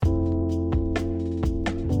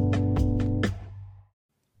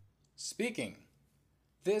speaking.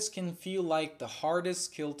 This can feel like the hardest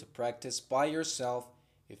skill to practice by yourself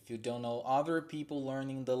if you don't know other people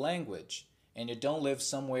learning the language and you don't live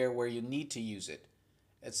somewhere where you need to use it.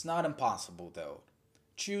 It's not impossible though.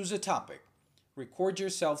 Choose a topic. Record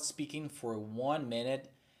yourself speaking for 1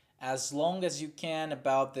 minute as long as you can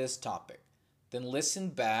about this topic. Then listen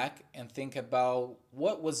back and think about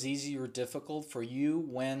what was easy or difficult for you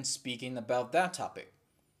when speaking about that topic.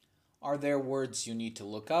 Are there words you need to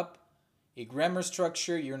look up? A grammar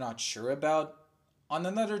structure you're not sure about? On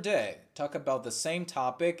another day, talk about the same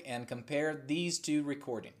topic and compare these two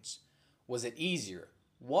recordings. Was it easier?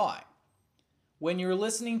 Why? When you're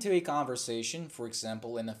listening to a conversation, for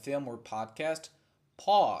example in a film or podcast,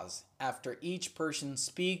 pause after each person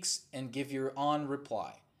speaks and give your own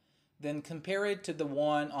reply. Then compare it to the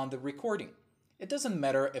one on the recording. It doesn't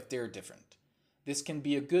matter if they're different. This can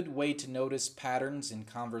be a good way to notice patterns in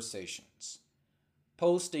conversations.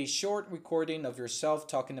 Post a short recording of yourself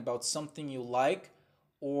talking about something you like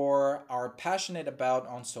or are passionate about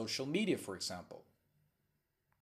on social media, for example.